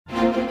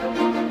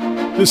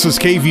This is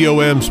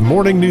KVOM's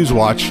Morning News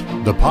Watch,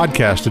 the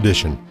podcast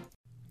edition.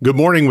 Good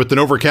morning with an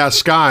overcast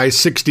sky,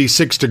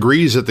 66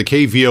 degrees at the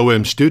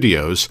KVOM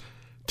studios.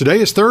 Today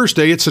is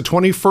Thursday. It's the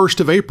 21st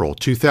of April,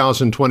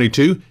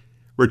 2022.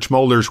 Rich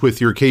Molders with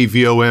your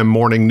KVOM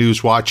Morning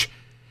News Watch.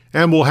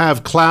 And we'll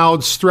have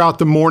clouds throughout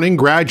the morning,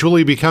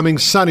 gradually becoming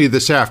sunny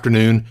this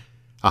afternoon,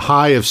 a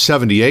high of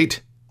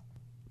 78.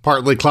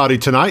 Partly cloudy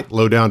tonight,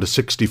 low down to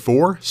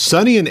 64.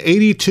 Sunny and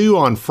 82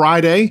 on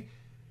Friday.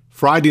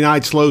 Friday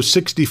night's low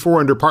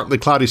 64 under partly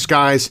cloudy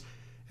skies,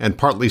 and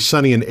partly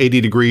sunny and 80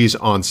 degrees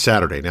on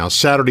Saturday. Now,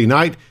 Saturday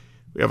night,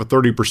 we have a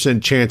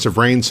 30% chance of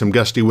rain, some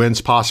gusty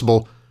winds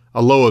possible,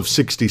 a low of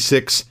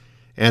 66,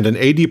 and an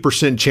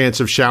 80%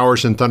 chance of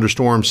showers and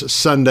thunderstorms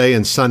Sunday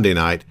and Sunday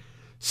night.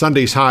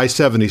 Sunday's high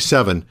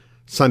 77,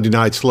 Sunday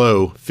night's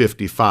low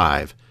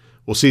 55.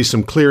 We'll see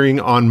some clearing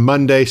on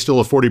Monday, still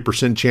a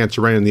 40% chance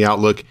of rain in the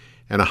outlook,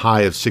 and a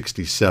high of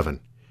 67.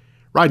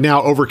 Right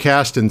now,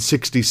 overcast and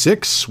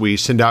 66. We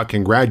send out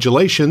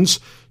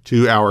congratulations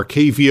to our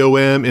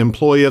KVOM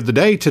Employee of the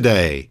Day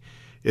today.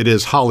 It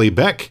is Holly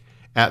Beck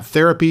at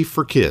Therapy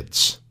for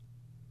Kids.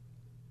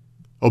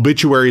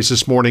 Obituaries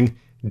this morning.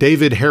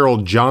 David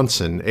Harold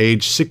Johnson,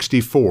 age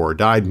 64,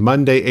 died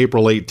Monday,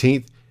 April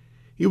 18th.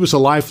 He was a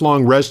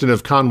lifelong resident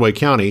of Conway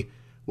County,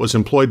 was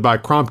employed by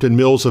Crompton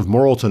Mills of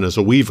Morrilton as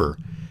a weaver,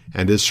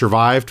 and is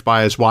survived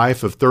by his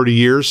wife of 30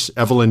 years,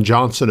 Evelyn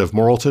Johnson of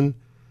Morrilton,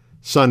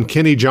 son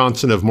Kenny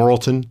Johnson of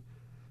Morrilton,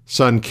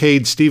 son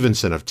Cade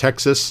Stevenson of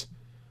Texas,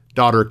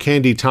 daughter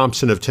Candy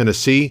Thompson of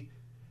Tennessee,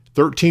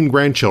 13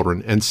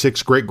 grandchildren and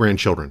 6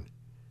 great-grandchildren.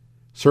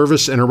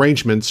 Service and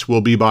arrangements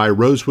will be by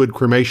Rosewood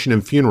Cremation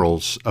and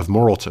Funerals of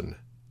Morrilton.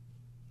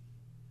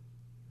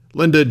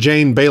 Linda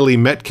Jane Bailey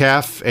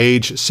Metcalf,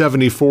 age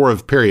 74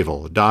 of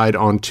Perryville, died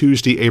on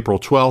Tuesday, April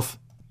 12th.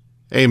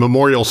 A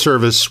memorial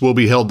service will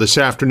be held this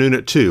afternoon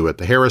at 2 at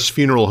the Harris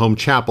Funeral Home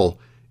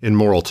Chapel in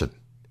Morrilton.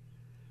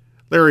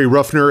 Larry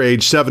Ruffner,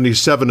 age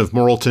 77 of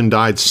Morrilton,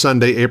 died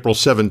Sunday, April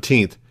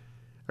 17th.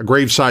 A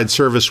graveside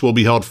service will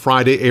be held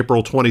Friday,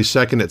 April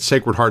 22nd at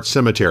Sacred Heart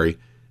Cemetery,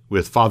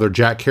 with Father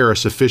Jack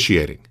Harris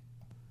officiating.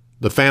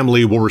 The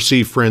family will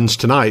receive friends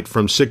tonight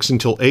from 6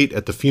 until 8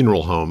 at the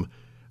funeral home.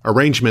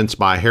 Arrangements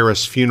by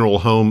Harris Funeral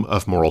Home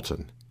of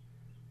Morrilton.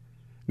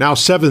 Now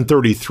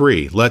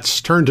 7:33.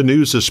 Let's turn to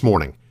news this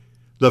morning.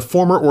 The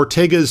former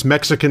Ortega's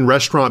Mexican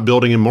restaurant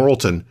building in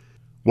Morrilton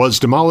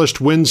was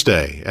demolished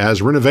Wednesday as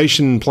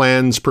renovation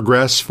plans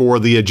progress for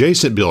the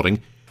adjacent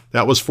building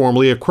that was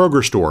formerly a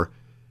Kroger store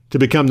to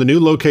become the new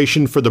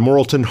location for the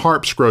Morrilton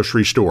Harps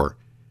grocery store.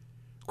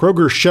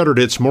 Kroger shuttered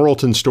its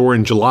Morrilton store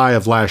in July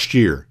of last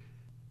year.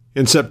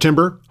 In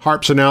September,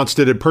 Harps announced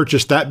it had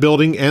purchased that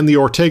building and the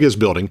Ortega's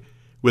building,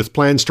 with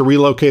plans to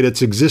relocate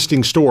its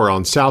existing store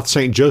on South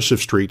St.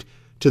 Joseph Street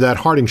to that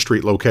Harding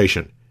Street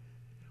location.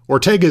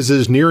 Ortega's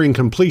is nearing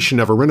completion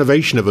of a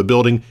renovation of a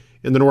building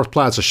in the North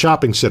Plaza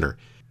Shopping Center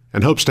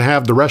and hopes to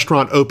have the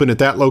restaurant open at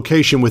that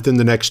location within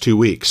the next 2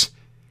 weeks.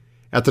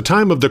 At the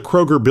time of the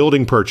Kroger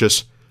building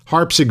purchase,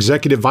 Harps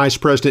Executive Vice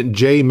President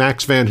J.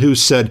 Max Van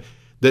Hoos said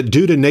that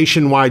due to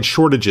nationwide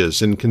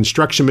shortages in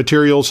construction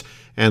materials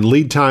and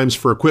lead times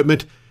for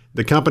equipment,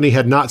 the company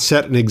had not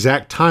set an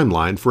exact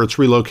timeline for its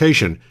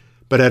relocation,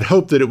 but had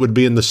hoped that it would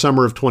be in the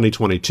summer of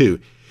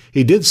 2022.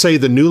 He did say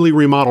the newly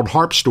remodeled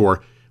Harps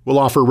store will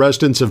offer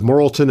residents of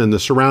Morrilton and the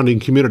surrounding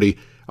community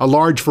a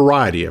large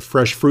variety of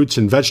fresh fruits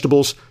and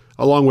vegetables,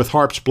 along with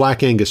Harps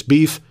Black Angus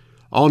beef,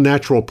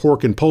 all-natural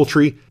pork and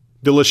poultry,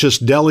 delicious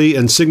deli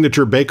and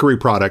signature bakery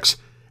products,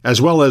 as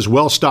well as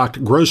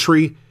well-stocked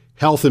grocery,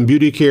 health and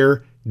beauty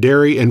care,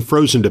 dairy, and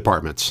frozen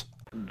departments.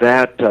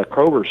 That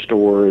Kroger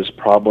store is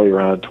probably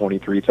around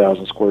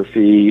 23,000 square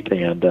feet,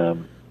 and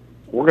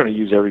we're going to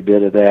use every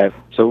bit of that.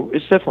 So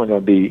it's definitely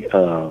going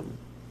to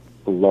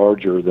be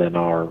larger than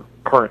our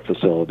current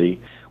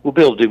facility. We'll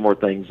be able to do more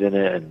things in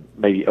it and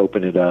maybe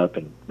open it up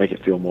and make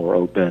it feel more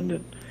open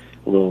and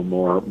a little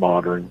more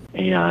modern.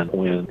 And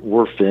when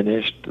we're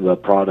finished, the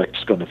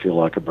product's going to feel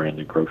like a brand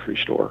new grocery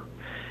store.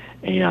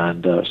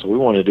 And so we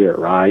want to do it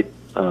right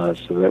so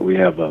that we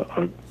have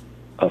a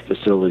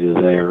facility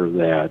there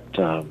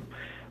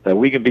that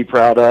we can be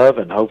proud of,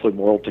 and hopefully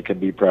Morrilton can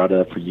be proud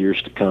of for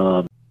years to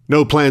come.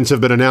 No plans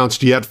have been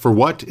announced yet for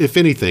what, if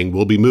anything,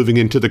 will be moving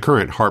into the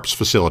current Harps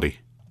facility.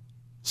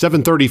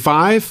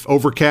 7:35,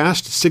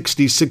 overcast,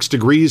 66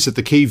 degrees at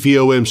the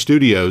KVOM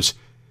studios.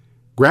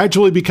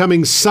 Gradually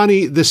becoming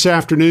sunny this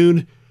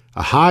afternoon,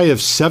 a high of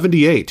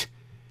 78.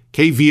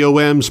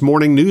 KVOM's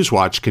Morning News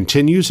Watch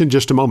continues in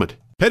just a moment.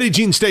 Petit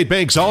Jean State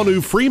Bank's all-new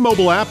free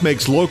mobile app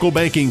makes local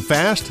banking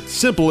fast,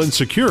 simple, and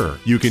secure.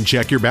 You can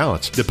check your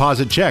balance,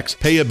 deposit checks,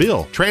 pay a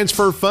bill,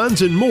 transfer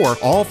funds, and more,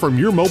 all from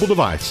your mobile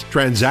device.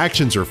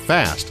 Transactions are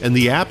fast, and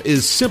the app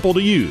is simple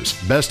to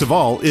use. Best of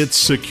all, it's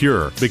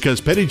secure, because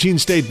Petit Jean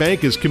State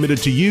Bank is committed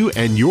to you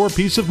and your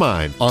peace of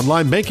mind.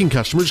 Online banking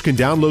customers can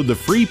download the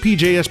free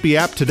PJSB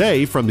app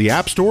today from the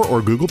App Store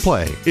or Google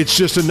Play. It's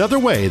just another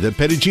way that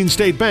Petit Jean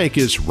State Bank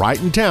is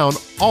right in town,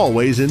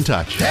 always in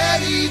touch.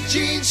 Petit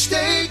Jean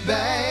State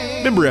Bank.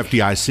 Member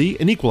FDIC,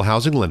 an equal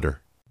housing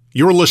lender.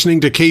 You're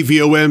listening to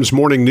KVOM's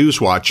Morning News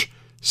Watch,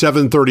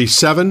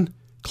 737,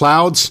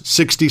 clouds,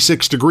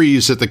 66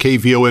 degrees at the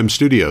KVOM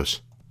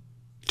studios.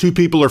 2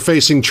 people are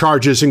facing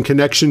charges in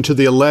connection to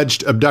the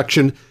alleged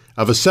abduction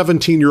of a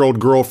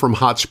 17-year-old girl from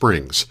Hot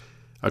Springs.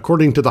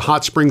 According to the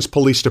Hot Springs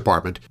Police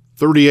Department,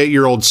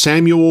 38-year-old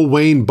Samuel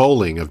Wayne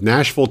Bowling of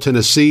Nashville,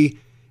 Tennessee,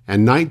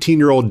 and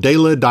 19-year-old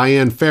Dayla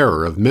Diane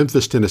Farrer of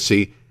Memphis,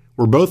 Tennessee,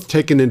 were both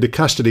taken into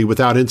custody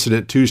without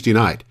incident Tuesday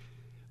night.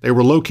 They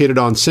were located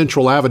on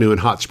Central Avenue in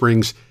Hot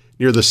Springs,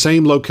 near the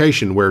same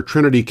location where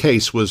Trinity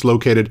Case was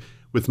located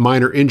with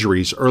minor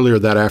injuries earlier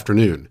that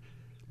afternoon.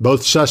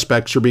 Both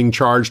suspects are being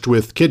charged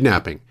with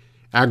kidnapping,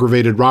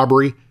 aggravated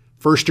robbery,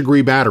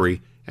 first-degree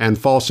battery, and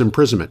false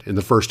imprisonment in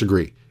the first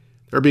degree.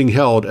 They're being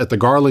held at the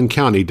Garland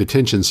County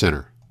Detention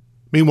Center.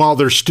 Meanwhile,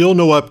 there's still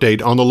no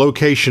update on the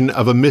location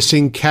of a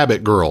missing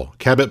Cabot girl.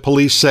 Cabot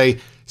police say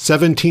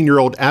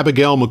 17-year-old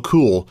Abigail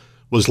McCool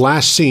was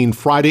last seen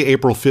Friday,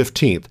 April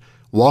 15th,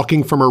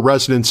 walking from her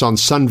residence on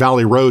Sun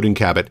Valley Road in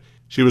Cabot.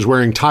 She was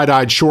wearing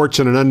tie-dyed shorts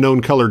and an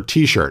unknown colored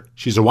t-shirt.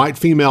 She's a white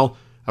female,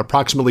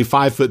 approximately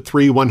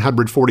 5'3",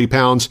 140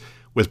 pounds,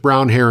 with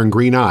brown hair and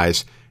green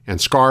eyes,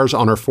 and scars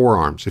on her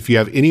forearms. If you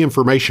have any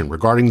information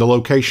regarding the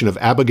location of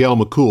Abigail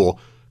McCool,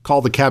 call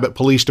the Cabot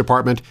Police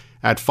Department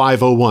at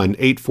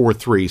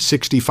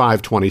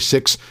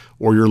 501-843-6526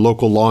 or your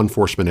local law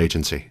enforcement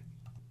agency.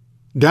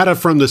 Data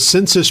from the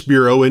Census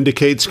Bureau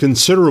indicates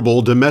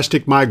considerable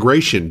domestic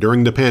migration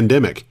during the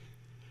pandemic.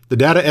 The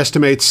data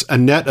estimates a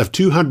net of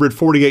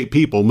 248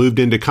 people moved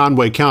into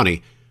Conway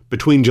County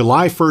between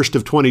July 1st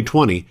of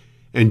 2020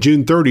 and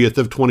June 30th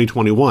of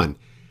 2021.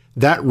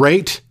 That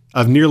rate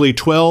of nearly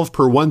 12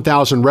 per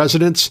 1,000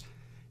 residents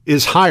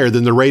is higher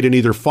than the rate in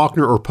either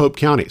Faulkner or Pope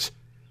counties.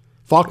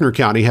 Faulkner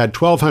County had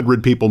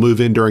 1,200 people move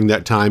in during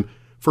that time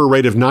for a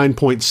rate of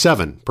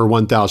 9.7 per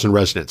 1,000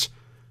 residents.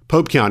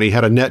 Pope County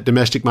had a net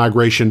domestic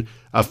migration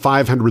of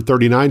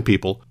 539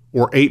 people,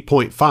 or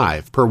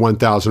 8.5 per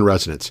 1,000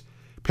 residents.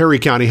 Perry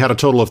County had a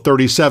total of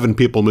 37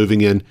 people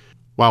moving in,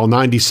 while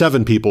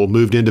 97 people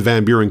moved into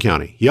Van Buren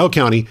County. Yell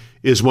County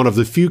is one of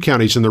the few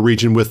counties in the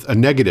region with a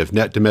negative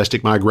net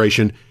domestic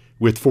migration,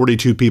 with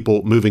 42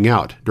 people moving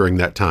out during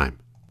that time.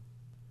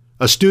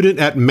 A student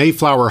at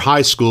Mayflower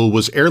High School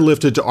was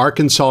airlifted to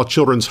Arkansas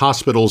Children's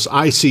Hospital's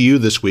ICU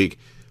this week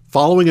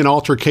following an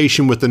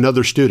altercation with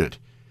another student.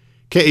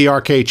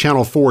 KERK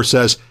Channel 4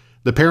 says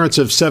the parents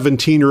of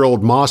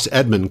 17-year-old Moss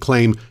Edmond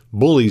claim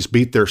bullies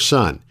beat their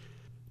son.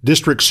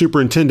 District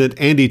Superintendent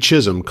Andy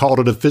Chisholm called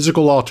it a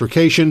physical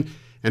altercation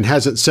and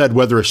hasn't said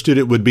whether a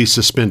student would be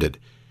suspended.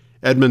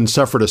 Edmond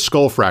suffered a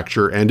skull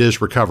fracture and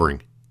is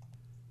recovering.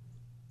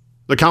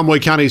 The Conway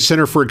County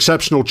Center for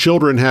Exceptional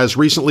Children has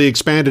recently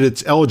expanded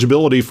its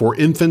eligibility for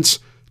infants,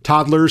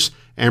 toddlers,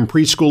 and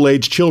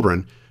preschool-age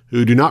children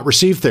who do not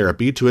receive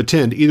therapy to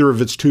attend either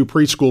of its 2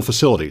 preschool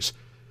facilities.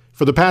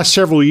 For the past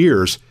several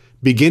years,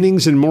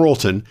 Beginnings in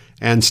Morrilton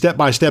and Step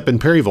by Step in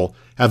Perryville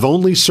have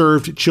only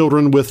served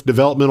children with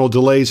developmental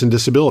delays and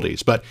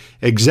disabilities, but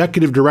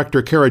Executive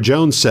Director Kara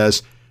Jones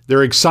says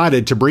they're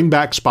excited to bring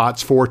back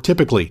spots for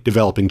typically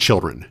developing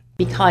children.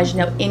 Because,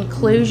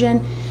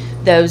 inclusion,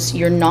 those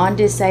your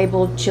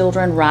non-disabled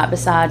children right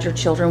beside your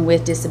children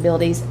with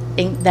disabilities,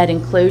 that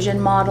inclusion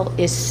model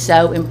is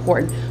so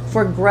important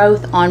for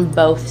growth on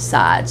both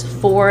sides,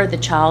 for the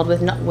child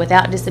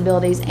without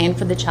disabilities and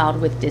for the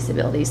child with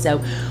disabilities.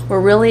 So we're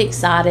really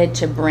excited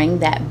to bring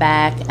that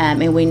back,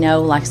 and we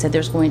know, like I said,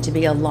 there's going to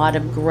be a lot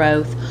of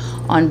growth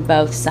on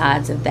both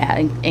sides of that,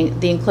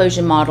 and the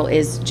inclusion model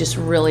is just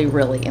really,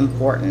 really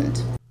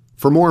important.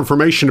 For more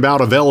information about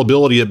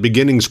availability at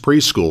Beginnings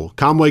Preschool,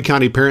 Conway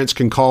County parents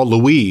can call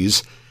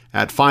Louise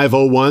at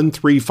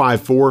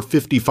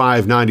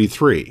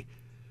 501-354-5593.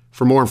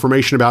 For more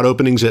information about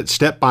openings at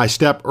Step by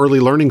Step Early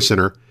Learning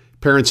Center,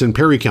 parents in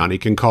Perry County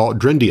can call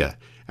Drendia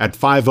at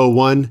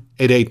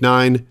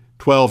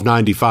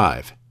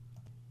 501-889-1295.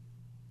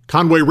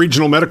 Conway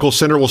Regional Medical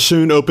Center will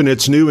soon open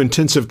its new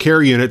intensive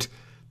care unit.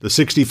 The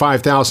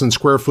 65,000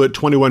 square foot,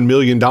 $21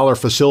 million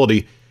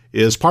facility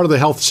is part of the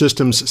health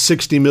system's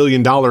 $60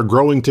 million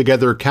Growing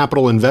Together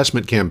capital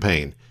investment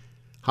campaign.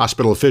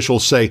 Hospital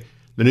officials say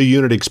the new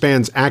unit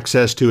expands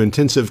access to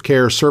intensive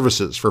care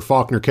services for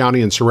Faulkner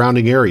County and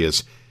surrounding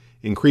areas,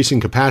 increasing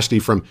capacity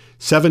from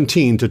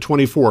 17 to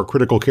 24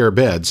 critical care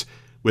beds,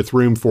 with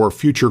room for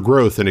future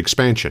growth and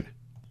expansion.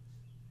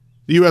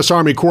 The U.S.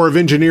 Army Corps of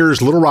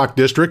Engineers Little Rock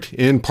District,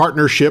 in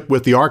partnership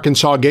with the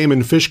Arkansas Game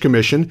and Fish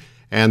Commission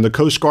and the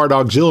Coast Guard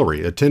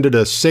Auxiliary, attended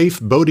a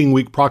Safe Boating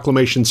Week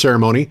proclamation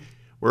ceremony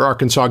where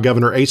Arkansas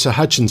Governor Asa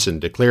Hutchinson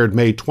declared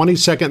May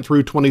 22nd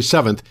through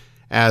 27th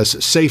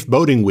as Safe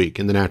Boating Week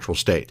in the natural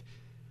state.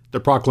 The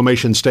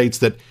proclamation states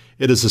that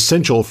it is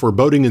essential for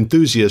boating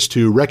enthusiasts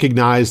to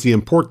recognize the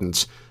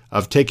importance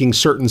of taking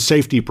certain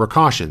safety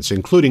precautions,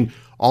 including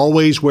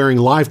always wearing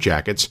life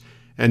jackets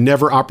and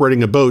never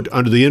operating a boat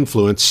under the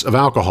influence of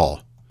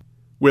alcohol.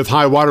 With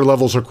high water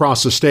levels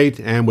across the state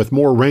and with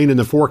more rain in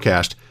the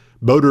forecast,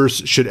 boaters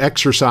should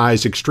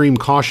exercise extreme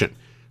caution.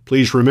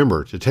 Please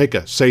remember to take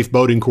a safe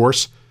boating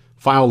course,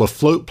 file a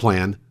float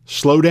plan,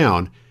 slow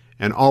down,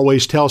 and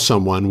always tell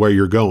someone where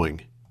you're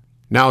going.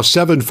 Now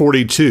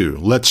 7:42.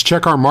 Let's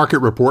check our market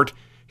report.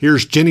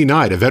 Here's Jenny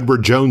Knight of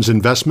Edward Jones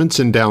Investments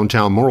in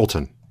downtown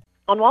Morrilton.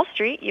 On Wall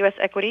Street, U.S.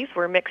 equities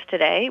were mixed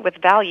today,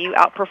 with value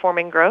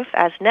outperforming growth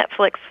as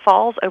Netflix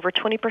falls over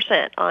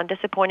 20% on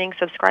disappointing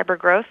subscriber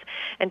growth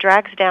and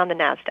drags down the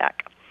NASDAQ.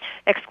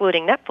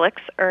 Excluding Netflix,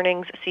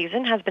 earnings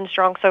season has been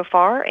strong so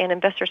far, and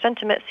investor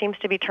sentiment seems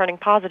to be turning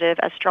positive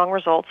as strong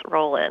results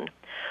roll in.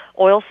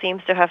 Oil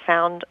seems to have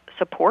found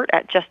support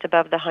at just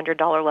above the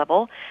 $100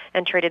 level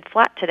and traded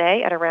flat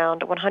today at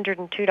around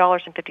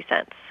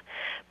 $102.50.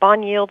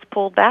 Bond yields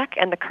pulled back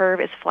and the curve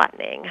is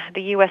flattening.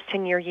 The U.S.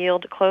 10-year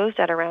yield closed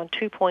at around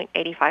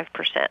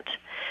 2.85%.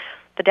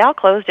 The Dow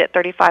closed at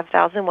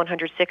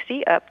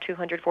 35,160, up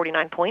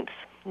 249 points.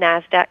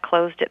 NASDAQ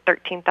closed at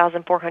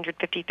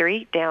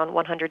 13,453, down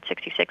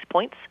 166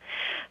 points.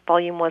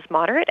 Volume was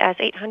moderate as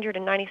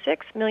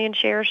 896 million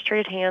shares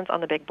traded hands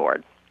on the big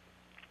board.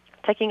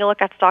 Taking a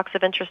look at stocks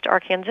of interest to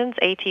Arkansans,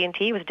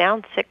 AT&T was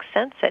down 6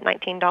 cents at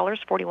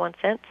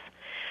 $19.41.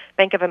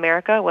 Bank of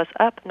America was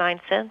up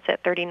 9 cents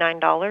at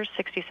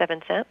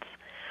 $39.67.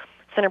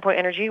 CenterPoint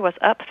Energy was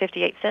up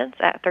 58 cents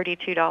at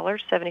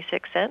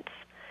 $32.76.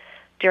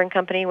 Deere &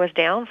 Company was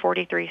down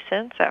 43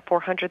 cents at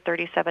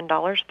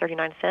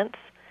 $437.39.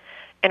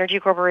 Energy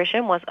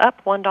Corporation was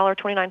up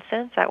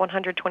 $1.29 at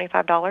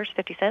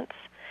 $125.50.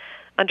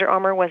 Under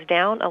Armour was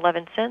down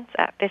 11 cents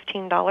at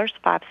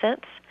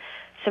 $15.05.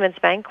 Simmons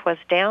Bank was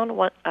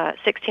down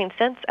 16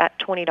 cents at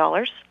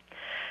 $20.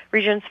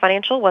 Regions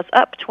Financial was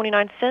up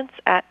 29 cents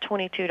at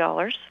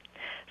 $22.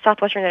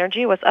 Southwestern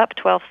Energy was up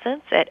 12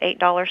 cents at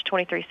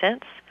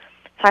 $8.23.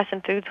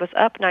 Tyson Foods was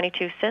up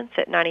 92 cents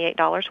at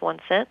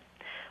 $98.01.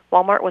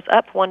 Walmart was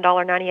up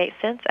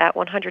 $1.98 at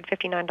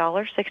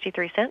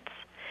 $159.63.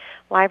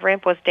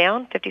 LiveRamp was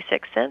down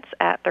 56 cents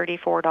at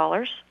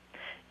 $34.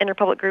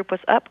 Interpublic Group was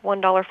up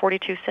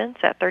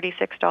 $1.42 at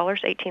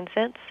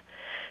 $36.18.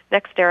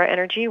 NextEra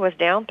Energy was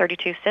down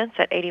 32 cents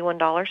at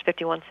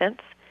 $81.51.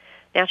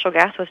 Natural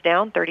gas was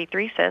down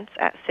 33 cents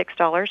at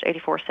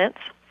 $6.84.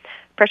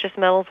 Precious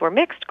metals were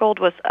mixed. Gold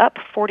was up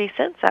 40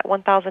 cents at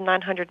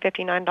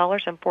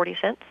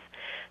 $1,959.40.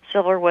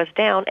 Silver was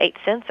down 8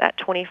 cents at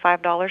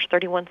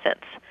 $25.31.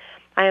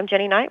 I am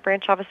Jenny Knight,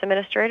 Branch Office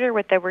Administrator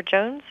with Edward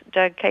Jones,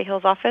 Doug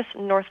Cahill's office,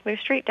 North Moose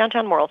Street,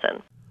 downtown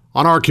Morrilton.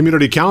 On our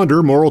community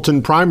calendar,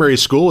 Morrilton Primary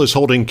School is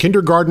holding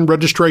kindergarten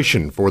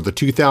registration for the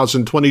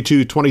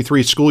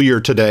 2022-23 school year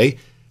today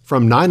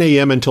from 9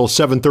 a.m. until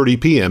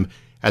 7:30 p.m.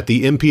 at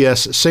the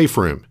MPS Safe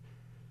Room.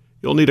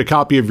 You'll need a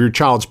copy of your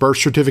child's birth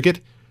certificate,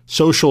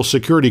 social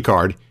security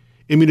card,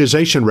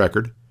 immunization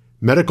record,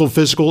 medical,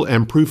 physical,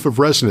 and proof of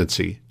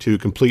residency to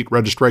complete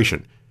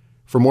registration.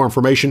 For more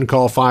information,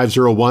 call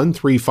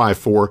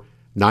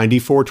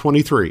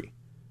 501-354-9423.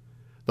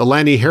 The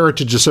Lanny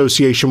Heritage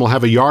Association will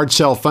have a yard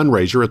sale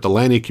fundraiser at the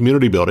Lanny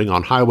Community Building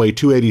on Highway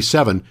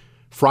 287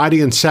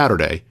 Friday and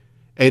Saturday,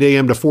 8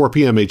 a.m. to 4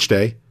 p.m. each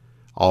day.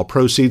 All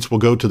proceeds will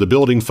go to the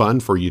building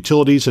fund for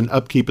utilities and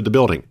upkeep of the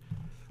building.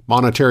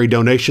 Monetary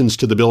donations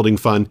to the building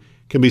fund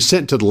can be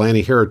sent to the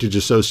Lanny Heritage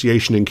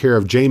Association in care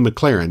of Jane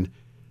McLaren,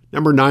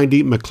 number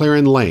 90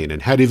 McLaren Lane in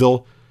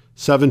Hattieville,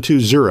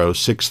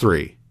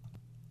 72063.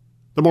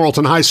 The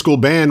Morrilton High School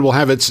Band will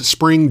have its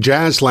Spring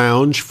Jazz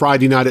Lounge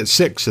Friday night at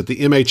 6 at the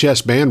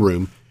MHS Band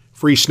Room.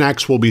 Free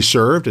snacks will be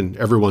served and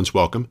everyone's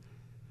welcome.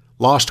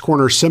 Lost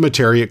Corner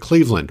Cemetery at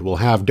Cleveland will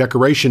have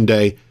Decoration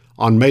Day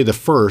on May the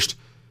 1st.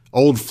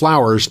 Old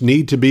flowers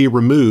need to be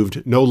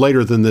removed no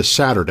later than this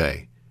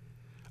Saturday.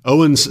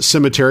 Owens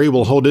Cemetery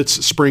will hold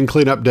its Spring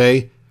Cleanup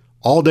Day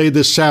all day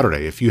this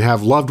Saturday. If you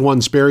have loved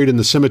ones buried in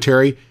the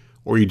cemetery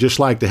or you just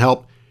like to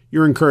help,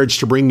 you're encouraged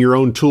to bring your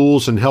own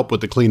tools and help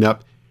with the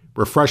cleanup.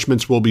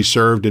 Refreshments will be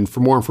served, and for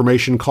more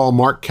information, call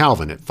Mark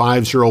Calvin at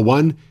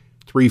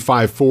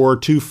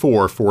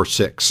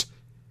 501-354-2446.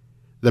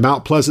 The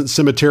Mount Pleasant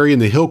Cemetery in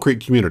the Hill Creek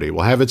community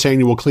will have its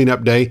annual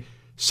cleanup day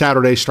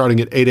Saturday starting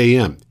at 8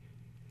 a.m.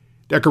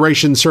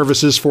 Decoration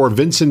services for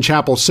Vinson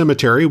Chapel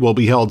Cemetery will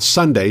be held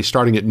Sunday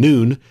starting at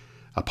noon.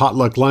 A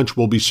potluck lunch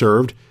will be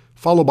served,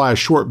 followed by a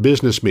short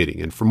business meeting.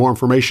 And for more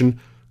information,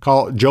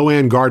 call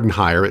Joanne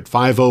Gardenhire at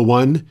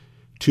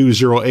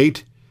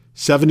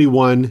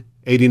 501-208-7189.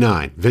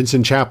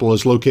 Vinson Chapel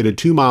is located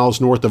 2 miles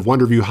north of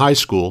Wonderview High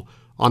School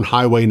on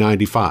Highway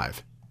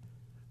 95.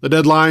 The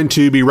deadline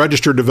to be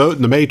registered to vote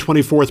in the May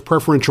 24th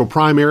preferential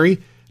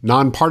primary,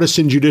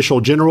 nonpartisan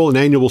judicial general and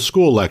annual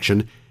school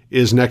election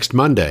is next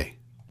Monday.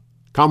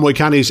 Conway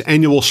County's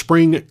annual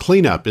spring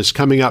cleanup is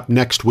coming up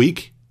next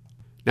week.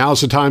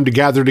 Now's the time to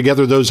gather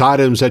together those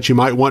items that you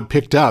might want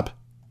picked up.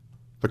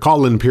 The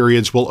call-in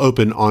periods will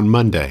open on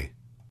Monday.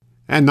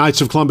 And Knights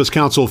of Columbus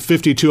Council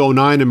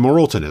 5209 in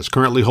Morrilton is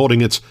currently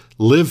holding its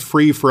Live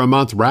Free for a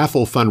Month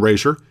raffle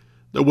fundraiser.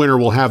 The winner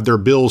will have their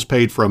bills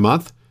paid for a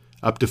month,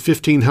 up to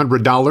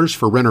 $1,500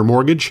 for rent or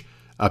mortgage,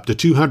 up to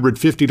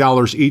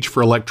 $250 each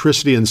for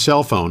electricity and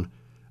cell phone,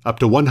 up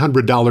to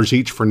 $100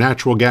 each for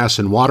natural gas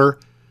and water,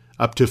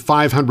 up to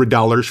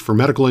 $500 for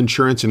medical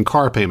insurance and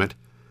car payment,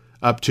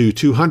 up to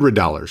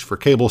 $200 for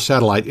cable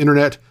satellite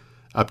internet,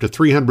 up to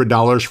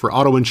 $300 for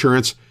auto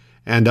insurance,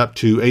 and up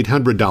to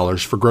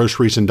 $800 for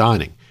groceries and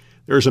dining.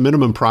 There is a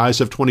minimum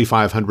prize of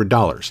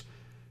 $2,500.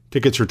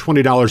 Tickets are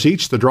 $20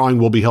 each. The drawing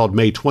will be held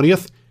May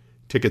 20th.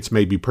 Tickets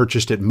may be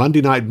purchased at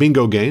Monday night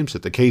bingo games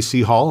at the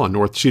KC Hall on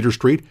North Cedar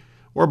Street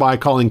or by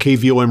calling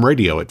KVOM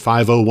Radio at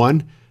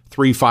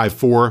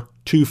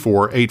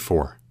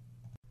 501-354-2484.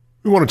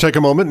 We want to take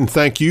a moment and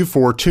thank you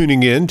for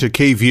tuning in to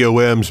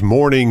KVOM's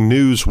Morning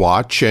News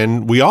Watch,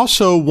 and we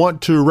also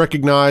want to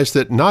recognize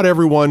that not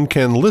everyone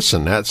can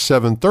listen at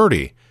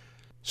 7:30.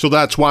 So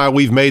that's why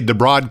we've made the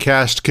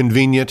broadcast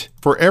convenient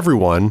for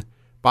everyone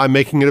by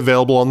making it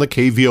available on the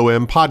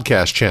KVOM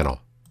podcast channel.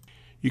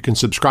 You can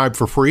subscribe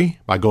for free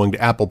by going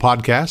to Apple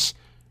Podcasts,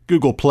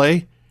 Google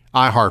Play,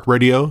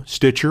 iHeartRadio,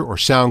 Stitcher, or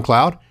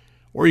SoundCloud,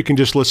 or you can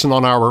just listen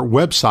on our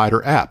website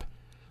or app.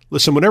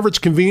 Listen whenever it's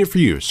convenient for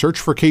you. Search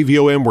for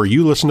KVOM where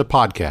you listen to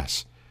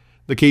podcasts.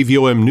 The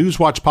KVOM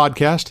Newswatch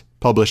podcast,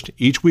 published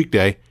each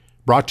weekday,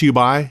 brought to you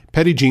by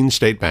Petit Jean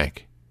State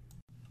Bank.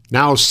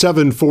 Now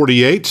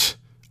 7:48,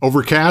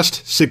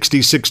 overcast,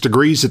 66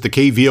 degrees at the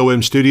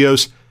KVOM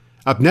studios.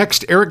 Up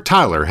next, Eric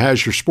Tyler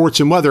has your sports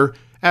and weather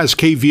as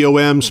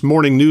KVOM's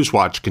Morning News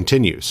Watch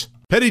continues.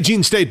 Petit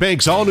Jean State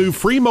Bank's all-new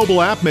free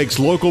mobile app makes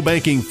local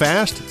banking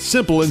fast,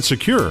 simple, and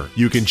secure.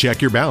 You can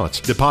check your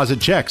balance,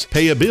 deposit checks,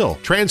 pay a bill,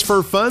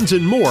 transfer funds,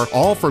 and more,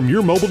 all from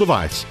your mobile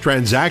device.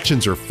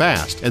 Transactions are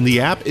fast, and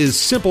the app is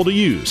simple to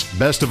use.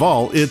 Best of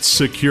all, it's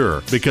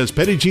secure, because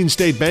Petit Jean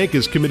State Bank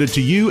is committed to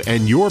you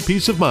and your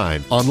peace of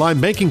mind. Online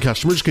banking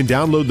customers can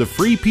download the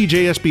free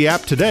PJSB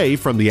app today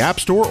from the App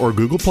Store or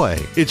Google Play.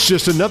 It's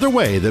just another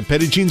way that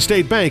Petit Jean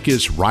State Bank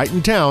is right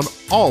in town,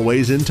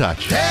 always in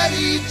touch.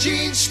 Petit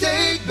Jean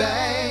State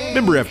Bank.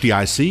 Member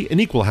FDIC,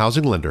 an equal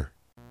housing lender.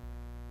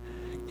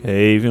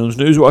 KVOM's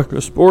Newswatch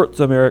with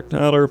Sports. I'm Eric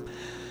Tyler.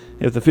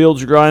 If the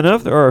fields are dry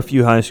enough, there are a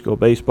few high school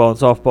baseball and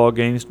softball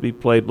games to be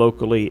played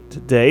locally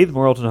today. The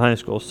Morrilton High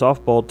School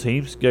softball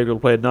team scheduled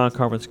to play a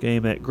non-conference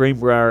game at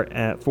Greenbrier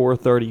at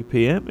 4:30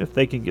 p.m. If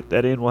they can get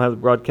that in, we'll have the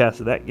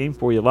broadcast of that game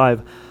for you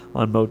live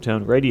on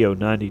Motown Radio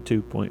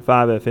 92.5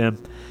 FM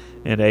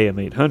and AM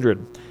 800.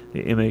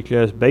 The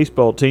MHS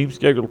baseball team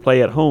scheduled to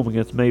play at home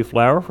against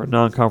Mayflower for a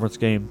non-conference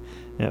game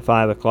at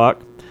 5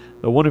 o'clock.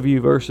 The Wonderview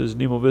versus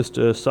Nemo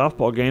Vista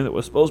softball game that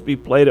was supposed to be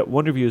played at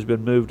Wonderview has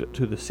been moved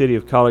to the City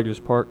of Colleges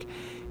Park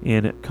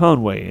in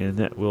Conway, and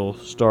that will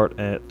start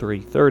at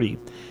 3:30.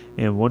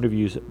 And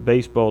Wonderview's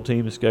baseball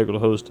team is scheduled to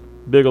host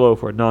Bigelow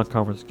for a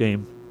non-conference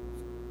game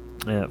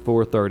at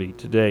 4:30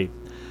 today.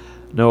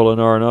 Nolan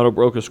Arenado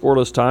broke a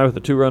scoreless tie with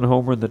a two-run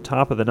homer in the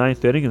top of the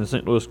ninth inning, and the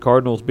St. Louis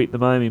Cardinals beat the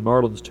Miami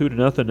Marlins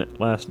 2-0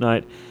 last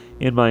night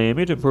in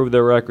Miami to improve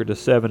their record to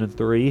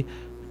 7-3.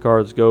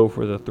 Cards go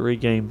for the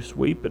three-game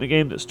sweep in a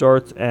game that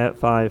starts at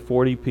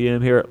 5:40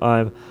 p.m. here at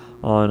Live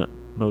on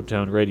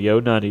Motown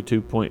Radio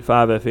 92.5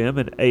 FM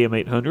and AM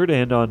 800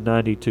 and on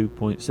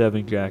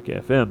 92.7 Jack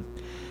FM.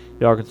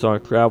 The Arkansas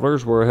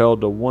Travelers were held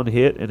to one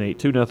hit in a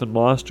 2-0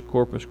 loss to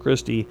Corpus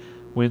Christi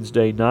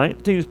Wednesday night.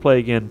 The teams play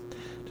again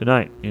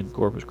tonight in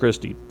Corpus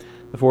Christi.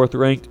 The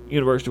fourth-ranked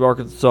University of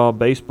Arkansas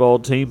baseball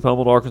team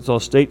pummeled Arkansas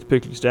State's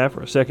pitching staff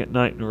for a second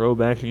night in a row,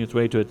 backing its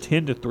way to a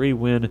 10-3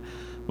 win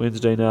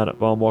Wednesday night at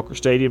Von Walker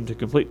Stadium to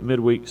complete the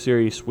midweek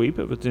series sweep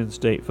of its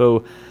in-state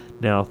foe.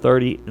 Now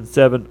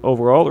 30-7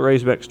 overall, the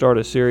Razorbacks start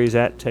a series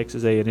at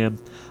Texas A&M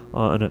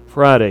on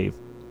Friday.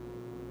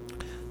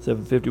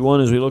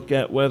 7:51 as we look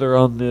at weather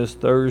on this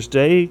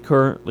Thursday.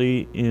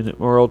 Currently in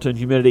Morrilton,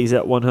 humidity is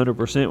at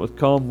 100% with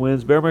calm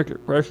winds.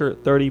 Barometric pressure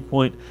at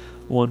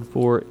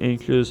 30.14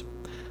 inches.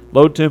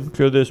 Low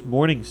temperature this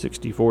morning,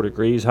 64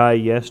 degrees. High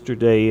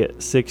yesterday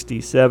at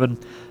 67.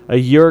 A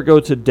year ago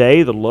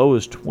today, the low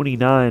is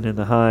 29 and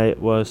the high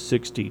was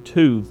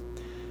 62.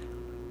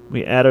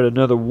 We added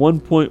another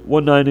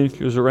 1.19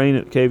 inches of rain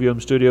at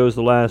KVOM Studios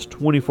the last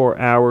 24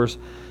 hours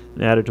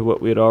and added to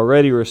what we had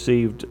already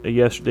received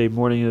yesterday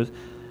morning. It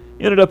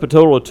ended up a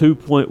total of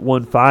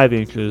 2.15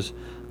 inches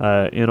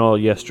in all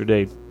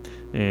yesterday.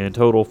 And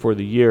total for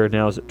the year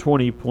now is at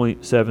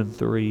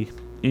 20.73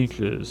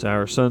 inches.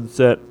 Our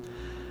sunset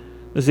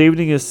this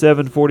evening is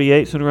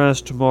 7:48.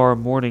 Sunrise tomorrow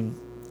morning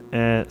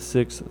at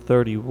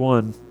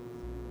 6:31.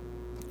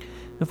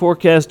 The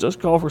forecast does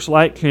call for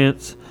slight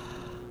chance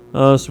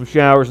some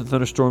showers and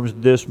thunderstorms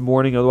this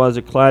morning. Otherwise,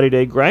 a cloudy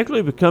day,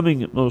 gradually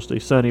becoming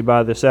mostly sunny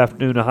by this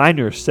afternoon. A high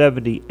near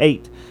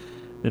 78.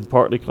 Then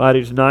partly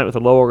cloudy tonight with a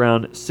low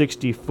around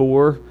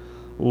 64.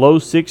 Low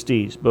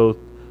 60s both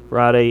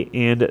Friday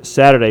and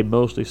Saturday.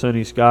 Mostly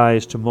sunny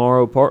skies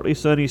tomorrow. Partly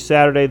sunny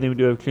Saturday. Then we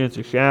do have a chance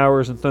of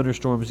showers and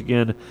thunderstorms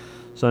again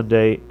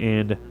Sunday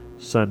and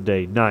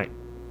Sunday night.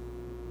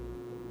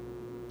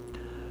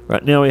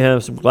 Right now we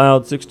have some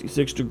clouds,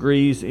 66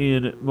 degrees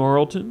in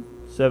Morrilton,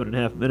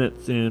 7.5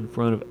 minutes in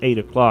front of 8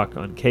 o'clock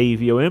on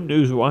KVOM.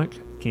 Newswatch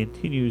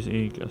continues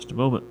in just a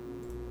moment.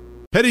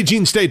 Petit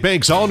Jean State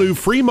Bank's all-new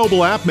free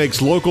mobile app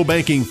makes local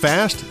banking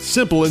fast,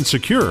 simple, and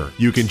secure.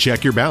 You can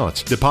check your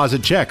balance,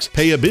 deposit checks,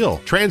 pay a bill,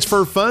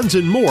 transfer funds,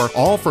 and more,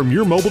 all from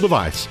your mobile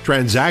device.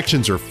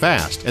 Transactions are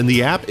fast, and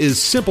the app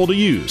is simple to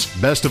use.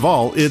 Best of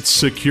all, it's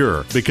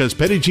secure, because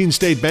Petit Jean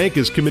State Bank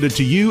is committed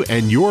to you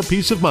and your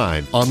peace of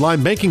mind.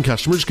 Online banking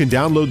customers can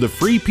download the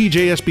free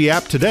PJSB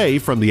app today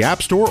from the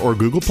App Store or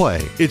Google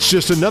Play. It's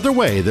just another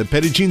way that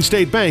Petit Jean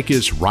State Bank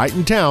is right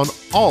in town,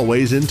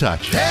 always in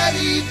touch.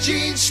 Petit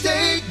Jean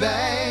State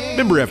Bank.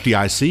 Member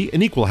FDIC,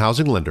 an equal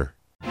housing lender.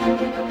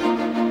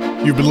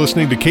 You've been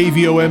listening to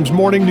KVOM's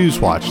Morning News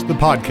Watch, the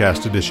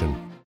podcast edition.